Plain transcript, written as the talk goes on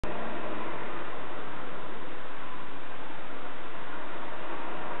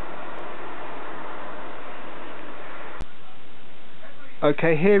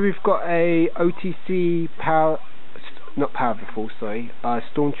Okay, here we've got a OTC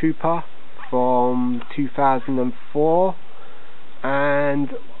Stormtrooper from 2004, and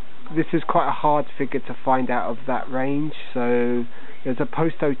this is quite a hard figure to find out of that range. So there's a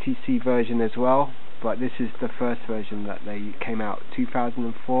post OTC version as well, but this is the first version that they came out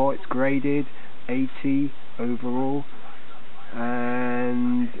 2004. It's graded 80 overall,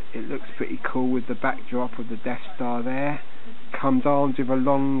 and it looks pretty cool with the backdrop of the Death Star there. Comes armed with a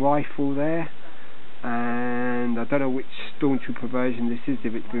long rifle there, and I don't know which Stormtrooper version this is,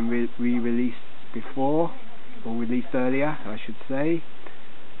 if it's been re-released before, or released earlier I should say.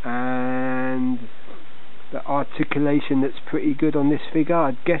 And the articulation looks pretty good on this figure.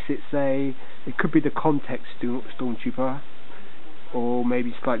 I guess it could be the context Stormtrooper, or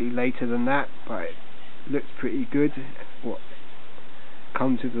maybe slightly later than that, but it looks pretty good. What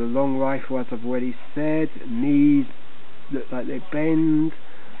comes with a long rifle, as I've already said. Knees look like they bend.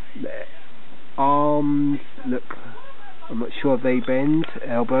 Their arms look, I'm not sure if they bend.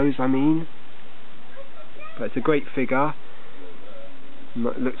 Elbows, I mean. But it's a great figure.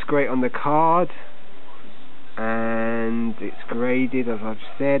 It looks great on the card, and it's graded, as I've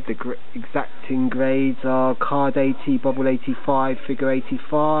said. The exacting grades are card 80, bubble 85, figure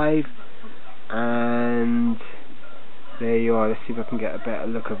 85, and there you are. Let's see if I can get a better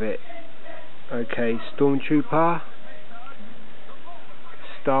look of it. Okay, Stormtrooper.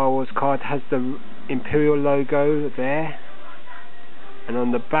 Star Wars card has the Imperial logo there, and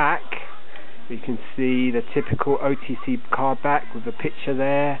on the back you can see the typical OTC card back with a picture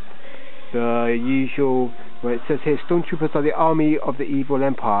there. The usual, where it says here, Stormtroopers are the army of the evil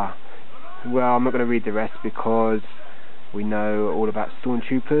empire. Well, I'm not going to read the rest because we know all about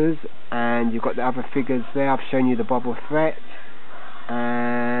Stormtroopers. And you've got the other figures there. I've shown you the bubble threat,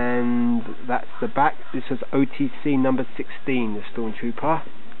 and that's the back. This was OTC number 16, the Stormtrooper.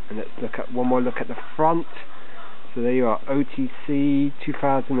 And let's look at one more look at the front. So there you are, OTC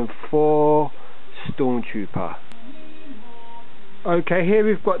 2004 Stormtrooper. Okay, here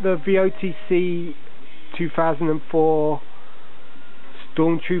we've got the VOTC 2004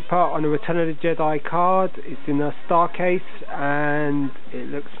 Stormtrooper on a Return of the Jedi card. It's in a star case and it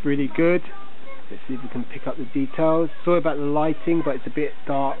looks really good. Let's see if we can pick up the details. Sorry about the lighting, but it's a bit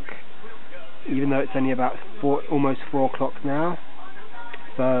dark, even though it's only about almost 4 o'clock now.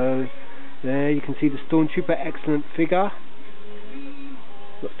 So there you can see the Stormtrooper, excellent figure.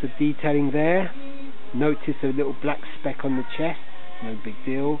 Lots of detailing there. Notice a little black speck on the chest, no big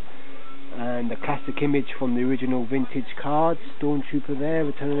deal. And the classic image from the original vintage card, Stormtrooper there,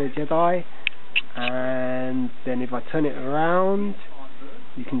 Return of the Jedi. And then if I turn it around,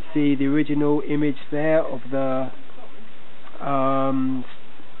 you can see the original image there of the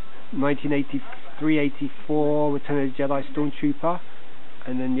 1983-84 Return of the Jedi Stormtrooper.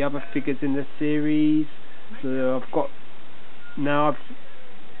 And then the other figures in the series. So I've got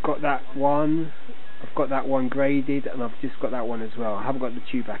that one. I've got that one graded, and I've just got that one as well. I haven't got the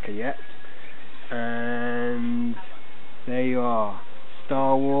Chewbacca yet. And there you are,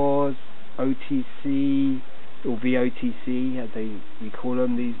 Star Wars OTC, or VOTC as we call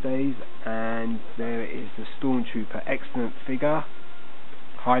them these days. And there it is, the Stormtrooper, excellent figure.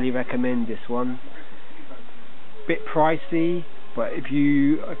 Highly recommend this one. Bit pricey, but if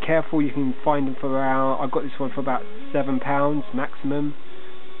you are careful, you can find them for around, I got this one for about £7 maximum.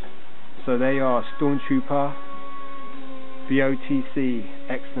 So there you are, Stormtrooper VOTC,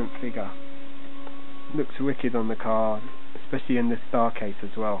 excellent figure. Looks wicked on the card, especially in the star case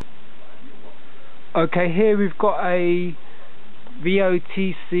as well. Okay, here we've got a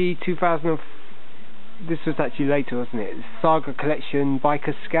VOTC 2000. This was actually later, wasn't it? Saga Collection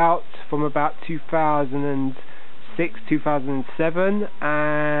Biker Scout from about 2006, 2007,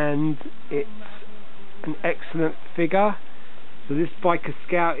 and it's an excellent figure. So this Biker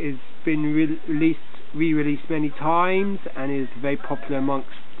Scout has been re-released many times and is very popular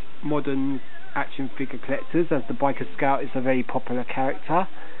amongst modern action figure collectors, as the Biker Scout is a very popular character,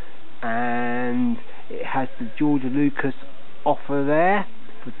 and it has the George Lucas offer there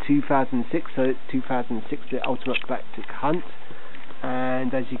for 2006, so it's 2006 The Ultimate Galactic Hunt.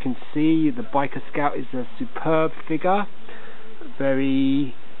 And as you can see, the Biker Scout is a superb figure,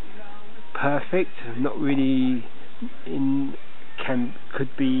 very perfect, not really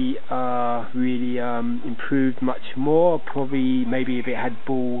could be really improved much more. Probably maybe if it had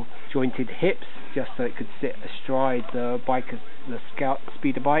ball jointed hips, just so it could sit astride the Scout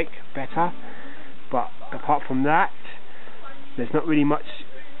speeder bike better. But apart from that, there's not really much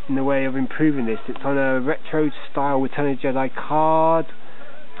in the way of improving this. It's on a retro style Return of the Jedi card,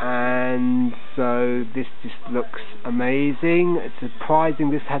 and so this just looks amazing. It's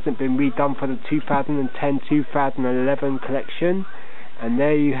surprising this hasn't been redone for the 2010-2011 collection. And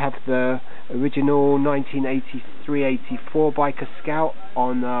there you have the original 1983-84 Biker Scout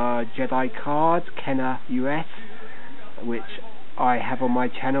on a Jedi card, Kenner US, which I have on my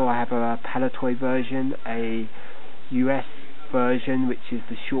channel. I have a Palatoy version, a US version, which is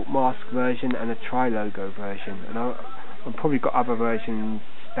the short mask version, and a tri-logo version. And I've probably got other versions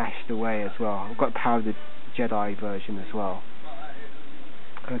stashed away as well. I've got Power of the Jedi version as well.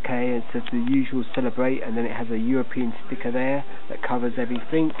 Okay, it says the usual celebrate, and then it has a European sticker there that covers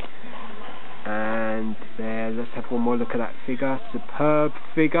everything. And there, let's have one more look at that figure. Superb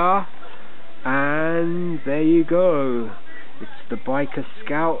figure. And there you go. It's the Biker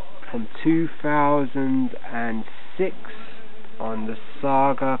Scout from 2006 on the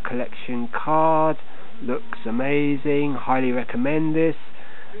Saga collection card. Looks amazing. Highly recommend this.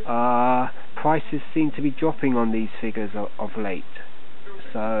 Prices seem to be dropping on these figures of late,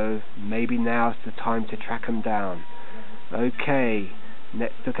 so maybe now's the time to track them down. Okay,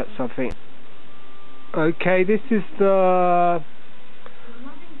 let's look at something. Okay, this is the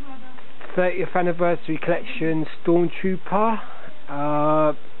 30th anniversary collection Stormtrooper,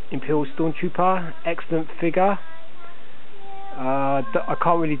 Imperial Stormtrooper. Excellent figure. I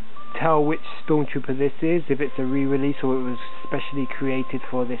can't really tell which Stormtrooper this is, if it's a re-release or it was specially created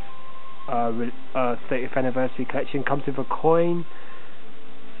for this 30th anniversary collection. Comes with a coin,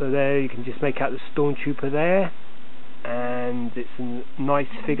 so there you can just make out the Stormtrooper there, and it's a nice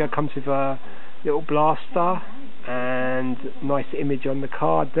figure. Comes with a little blaster and nice image on the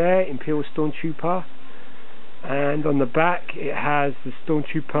card there, Imperial Stormtrooper. And on the back it has the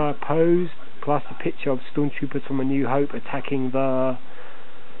Stormtrooper pose plus a picture of Stormtroopers from A New Hope attacking the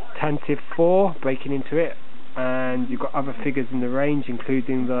Tantive 4, breaking into it. And you've got other figures in the range,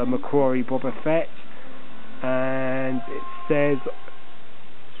 including the Macquarie Boba Fett, and it says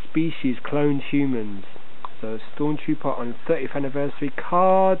species cloned humans. So Stormtrooper on the 30th anniversary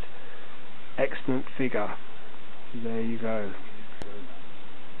card. Excellent figure. So there you go.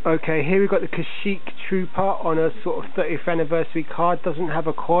 Okay, here we've got the Kashyyyk Trooper on a sort of 30th anniversary card. Doesn't have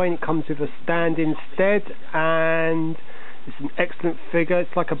a coin, it comes with a stand instead, and it's an excellent figure.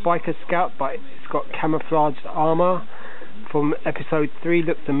 It's like a Biker Scout, but it's got camouflaged armour from episode 3.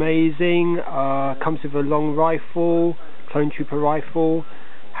 Looks amazing. Comes with a long rifle, clone trooper rifle.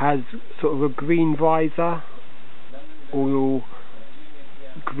 Has sort of a green visor, all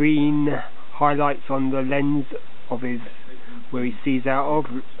green highlights on the lens of his, where he sees out of.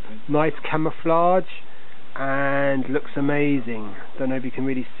 Nice camouflage, and looks amazing. Don't know if you can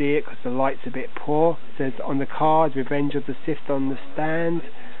really see it because the light's a bit poor. It says on the card Revenge of the Sith on the stand,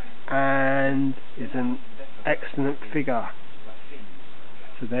 and is an excellent figure.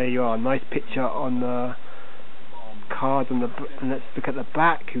 So there you are, nice picture on the card. And let's look at the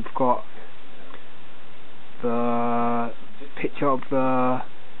back. You've got the picture of the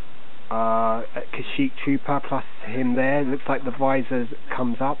Kashyyyk Trooper plus him there. It looks like the visor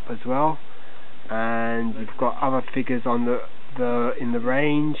comes up as well. And you've got other figures on in the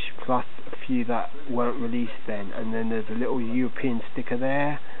range, plus a few that weren't released then. And then there's a little European sticker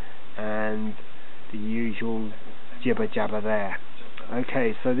there, and the usual jibber jabber there.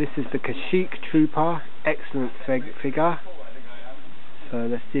 Okay, so this is the Kashyyyk Trooper. Excellent figure. So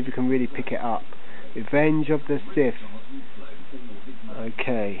let's see if we can really pick it up. Revenge of the Sith.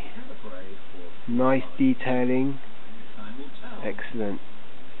 Okay. Nice detailing. Excellent.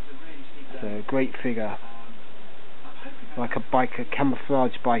 So great figure. Like a biker,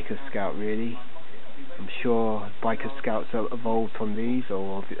 camouflage Biker Scout really. I'm sure Biker Scouts are evolved from these,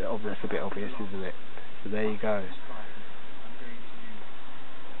 or that's a bit obvious, isn't it? So there you go.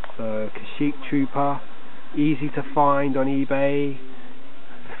 So Kashyyyk Trooper, easy to find on eBay,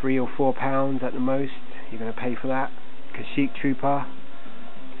 £3 or £4 at the most. You're going to pay for that. Kashyyyk Trooper.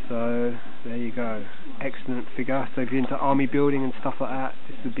 So there you go. Excellent figure. So if you're into army building and stuff like that,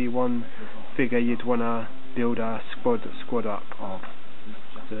 this would be one figure you'd want to build a squad up of.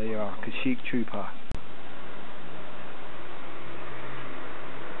 So there you are, Kashyyyk Trooper.